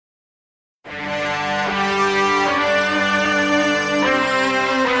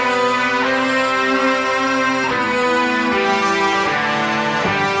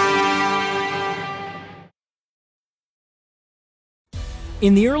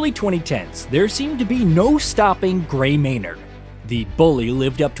In the early 2010s, there seemed to be no stopping Gray Maynard. The bully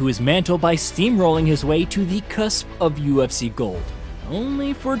lived up to his mantle by steamrolling his way to the cusp of UFC gold,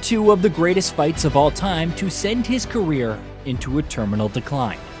 only for two of the greatest fights of all time to send his career into a terminal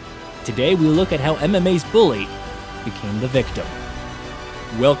decline. Today we look at how MMA's bully became the victim.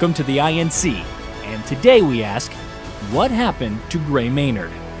 Welcome to the INC, and today we ask, what happened to Gray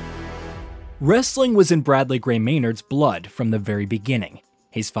Maynard? Wrestling was in Bradley Gray Maynard's blood from the very beginning.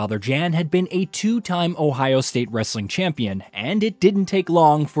 His father Jan had been a two-time Ohio State wrestling champion, and it didn't take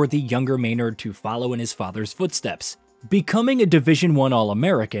long for the younger Maynard to follow in his father's footsteps, becoming a Division I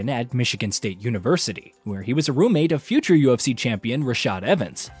All-American at Michigan State University, where he was a roommate of future UFC champion Rashad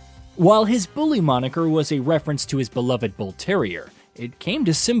Evans. While his bully moniker was a reference to his beloved Bull Terrier, it came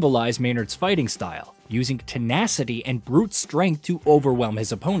to symbolize Maynard's fighting style, using tenacity and brute strength to overwhelm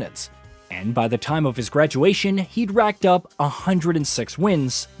his opponents. And by the time of his graduation, he'd racked up 106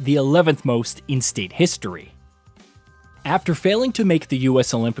 wins, the 11th most in state history. After failing to make the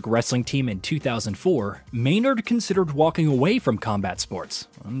US Olympic wrestling team in 2004, Maynard considered walking away from combat sports,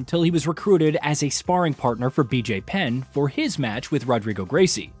 until he was recruited as a sparring partner for BJ Penn for his match with Rodrigo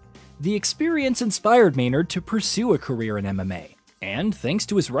Gracie. The experience inspired Maynard to pursue a career in MMA, and thanks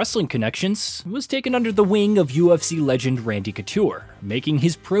to his wrestling connections, was taken under the wing of UFC legend Randy Couture, making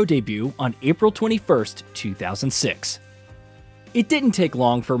his pro debut on April 21, 2006. It didn't take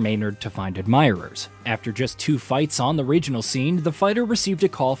long for Maynard to find admirers. After just 2 fights on the regional scene, the fighter received a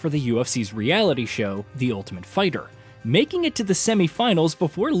call for the UFC's reality show, The Ultimate Fighter, making it to the semi-finals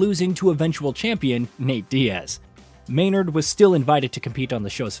before losing to eventual champion Nate Diaz. Maynard was still invited to compete on the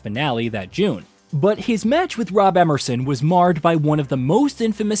show's finale that June, but his match with Rob Emerson was marred by one of the most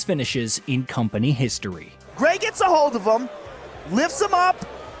infamous finishes in company history. Gray gets a hold of him, lifts him up,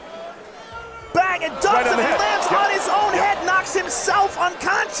 bang, and dumps him, and lands on his own head, knocks himself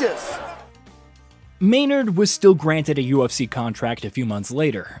unconscious. Maynard was still granted a UFC contract a few months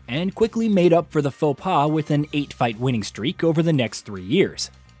later, and quickly made up for the faux pas with an 8-fight winning streak over the next 3 years.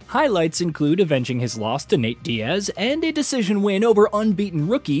 Highlights include avenging his loss to Nate Diaz and a decision win over unbeaten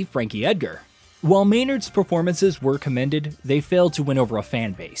rookie Frankie Edgar. While Maynard's performances were commended, they failed to win over a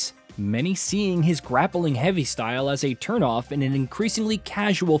fan base, many seeing his grappling heavy style as a turnoff in an increasingly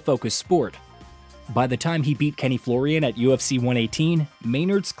casual-focused sport. By the time he beat Kenny Florian at UFC 118,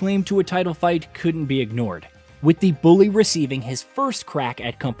 Maynard's claim to a title fight couldn't be ignored, with the bully receiving his first crack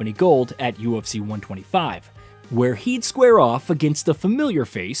at company gold at UFC 125, where he'd square off against a familiar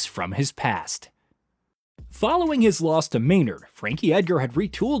face from his past. Following his loss to Maynard, Frankie Edgar had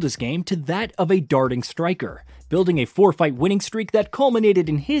retooled his game to that of a darting striker, building a 4-fight winning streak that culminated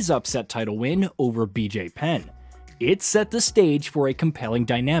in his upset title win over BJ Penn. It set the stage for a compelling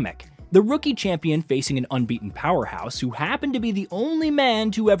dynamic, the rookie champion facing an unbeaten powerhouse who happened to be the only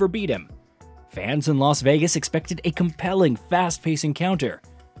man to ever beat him. Fans in Las Vegas expected a compelling, fast-paced encounter.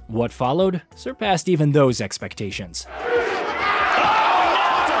 What followed surpassed even those expectations.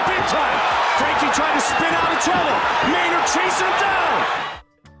 Frankie trying to spin out of trouble. Maynard chasing him down.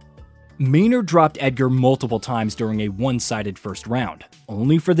 Maynard dropped Edgar multiple times during a one-sided first round,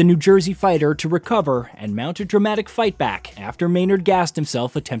 only for the New Jersey fighter to recover and mount a dramatic fight back after Maynard gassed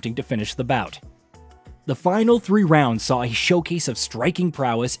himself attempting to finish the bout. The final 3 rounds saw a showcase of striking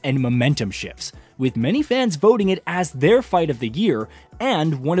prowess and momentum shifts, with many fans voting it as their fight of the year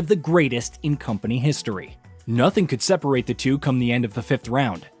and one of the greatest in company history. Nothing could separate the two come the end of the 5th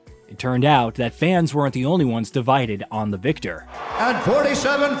round. It turned out that fans weren't the only ones divided on the victor. At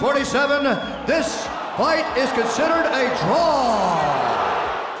 47-47, this fight is considered a draw.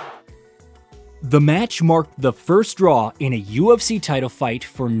 The match marked the first draw in a UFC title fight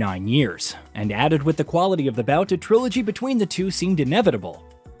for 9 years, and added with the quality of the bout, a trilogy between the two seemed inevitable.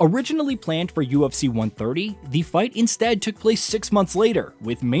 Originally planned for UFC 130, the fight instead took place 6 months later,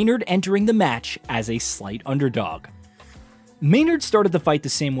 with Maynard entering the match as a slight underdog. Maynard started the fight the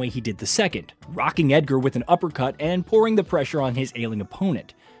same way he did the second, rocking Edgar with an uppercut and pouring the pressure on his ailing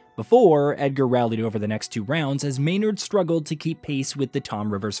opponent, before Edgar rallied over the next 2 rounds as Maynard struggled to keep pace with the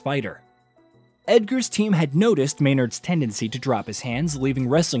Tom Rivers fighter. Edgar's team had noticed Maynard's tendency to drop his hands, leaving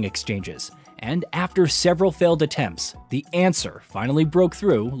wrestling exchanges, and after several failed attempts, the answer finally broke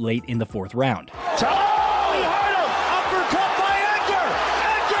through late in the 4th round.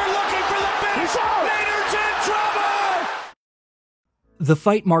 The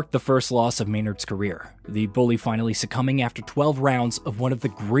fight marked the first loss of Maynard's career, the bully finally succumbing after 12 rounds of one of the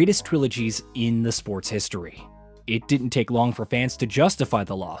greatest trilogies in the sport's history. It didn't take long for fans to justify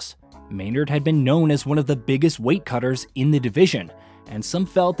the loss. Maynard had been known as one of the biggest weight cutters in the division, and some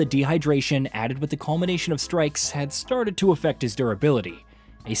felt the dehydration added with the culmination of strikes had started to affect his durability,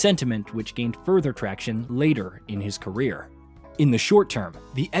 a sentiment which gained further traction later in his career. In the short term,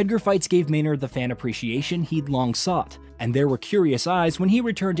 the Edgar fights gave Maynard the fan appreciation he'd long sought, and there were curious eyes when he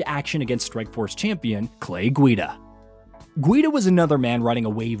returned to action against Strikeforce champion Clay Guida. Guida was another man riding a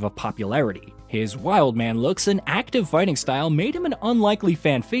wave of popularity. His wild man looks and active fighting style made him an unlikely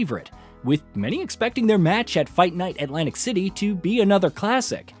fan favorite, with many expecting their match at Fight Night Atlantic City to be another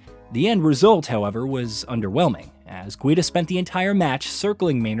classic. The end result, however, was underwhelming, as Guida spent the entire match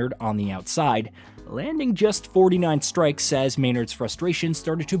circling Maynard on the outside, landing just 49 strikes as Maynard's frustration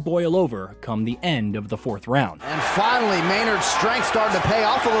started to boil over come the end of the 4th round. And finally, Maynard's strength starting to pay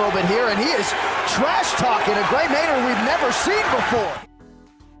off a little bit here, and he is trash-talking a Gray Maynard we've never seen before.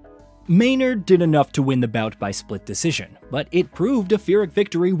 Maynard did enough to win the bout by split decision, but it proved a Pyrrhic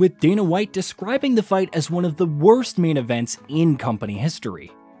victory, with Dana White describing the fight as one of the worst main events in company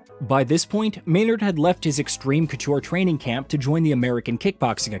history. By this point, Maynard had left his Extreme Couture training camp to join the American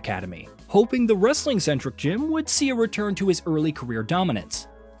Kickboxing Academy, hoping the wrestling-centric gym would see a return to his early career dominance.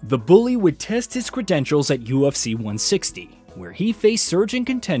 The bully would test his credentials at UFC 160, where he faced surging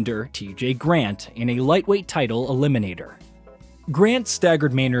contender TJ Grant in a lightweight title eliminator. Grant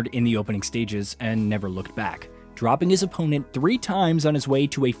staggered Maynard in the opening stages and never looked back, dropping his opponent 3 times on his way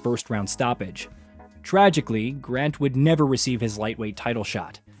to a first-round stoppage. Tragically, Grant would never receive his lightweight title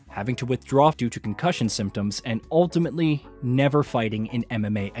shot, having to withdraw due to concussion symptoms and ultimately never fighting in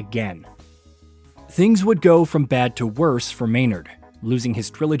MMA again. Things would go from bad to worse for Maynard, losing his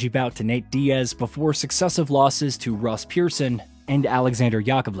trilogy bout to Nate Diaz before successive losses to Ross Pearson and Alexander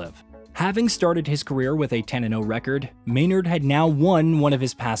Yakovlev. Having started his career with a 10-0 record, Maynard had now won one of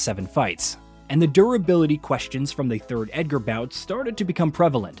his past 7 fights, and the durability questions from the 3rd Edgar bout started to become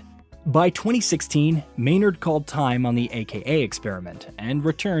prevalent. By 2016, Maynard called time on the AKA experiment and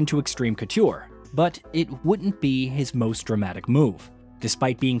returned to Extreme Couture, but it wouldn't be his most dramatic move.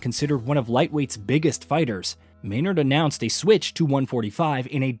 Despite being considered one of lightweight's biggest fighters, Maynard announced a switch to 145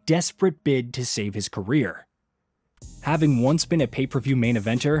 in a desperate bid to save his career. Having once been a pay-per-view main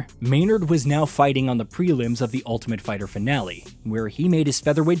eventer, Maynard was now fighting on the prelims of the Ultimate Fighter finale, where he made his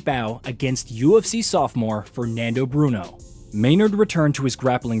featherweight bow against UFC sophomore Fernando Bruno. Maynard returned to his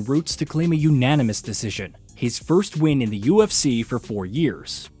grappling roots to claim a unanimous decision, his first win in the UFC for 4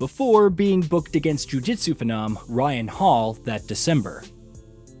 years, before being booked against jiu-jitsu phenom Ryan Hall that December.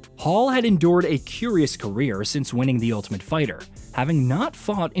 Hall had endured a curious career since winning the Ultimate Fighter, having not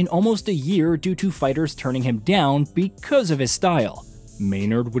fought in almost a year due to fighters turning him down because of his style.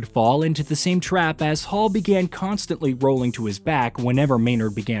 Maynard would fall into the same trap as Hall began constantly rolling to his back whenever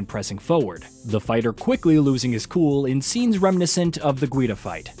Maynard began pressing forward, the fighter quickly losing his cool in scenes reminiscent of the Guida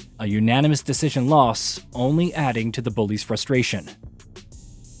fight, a unanimous decision loss only adding to the bully's frustration.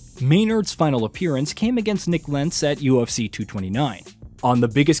 Maynard's final appearance came against Nick Lentz at UFC 229. On the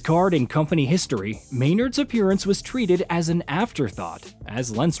biggest card in company history, Maynard's appearance was treated as an afterthought,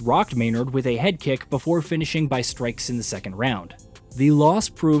 as Lentz rocked Maynard with a head kick before finishing by strikes in the 2nd round. The loss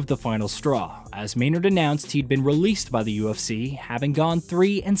proved the final straw, as Maynard announced he'd been released by the UFC, having gone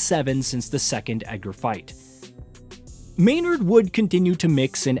 3-7 since the 2nd Edgar fight. Maynard would continue to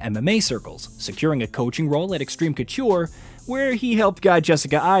mix in MMA circles, securing a coaching role at Extreme Couture, where he helped guide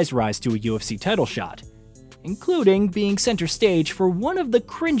Jessica Eyes rise to a UFC title shot, including being center stage for one of the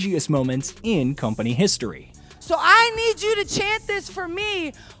cringiest moments in company history. So I need you to chant this for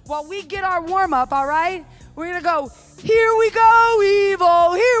me while we get our warm-up, all right? We're gonna go, here we go,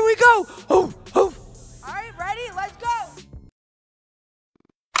 Evil, here we go, oh, oh. All right, ready? Let's go.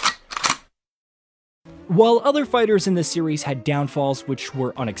 While other fighters in the series had downfalls which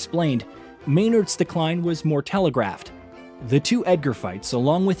were unexplained, Maynard's decline was more telegraphed. The 2 Edgar fights,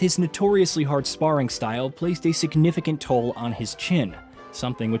 along with his notoriously hard sparring style, placed a significant toll on his chin,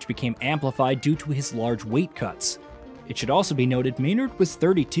 something which became amplified due to his large weight cuts. It should also be noted Maynard was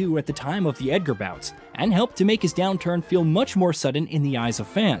 32 at the time of the Edgar bouts, and helped to make his downturn feel much more sudden in the eyes of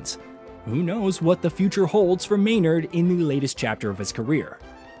fans. Who knows what the future holds for Maynard in the latest chapter of his career?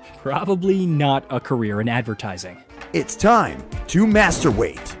 Probably not a career in advertising. It's time to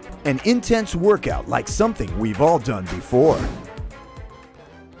masterweight, an intense workout like something we've all done before.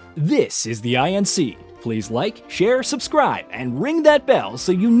 This is the INC. Please like, share, subscribe, and ring that bell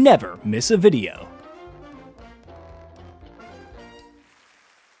so you never miss a video.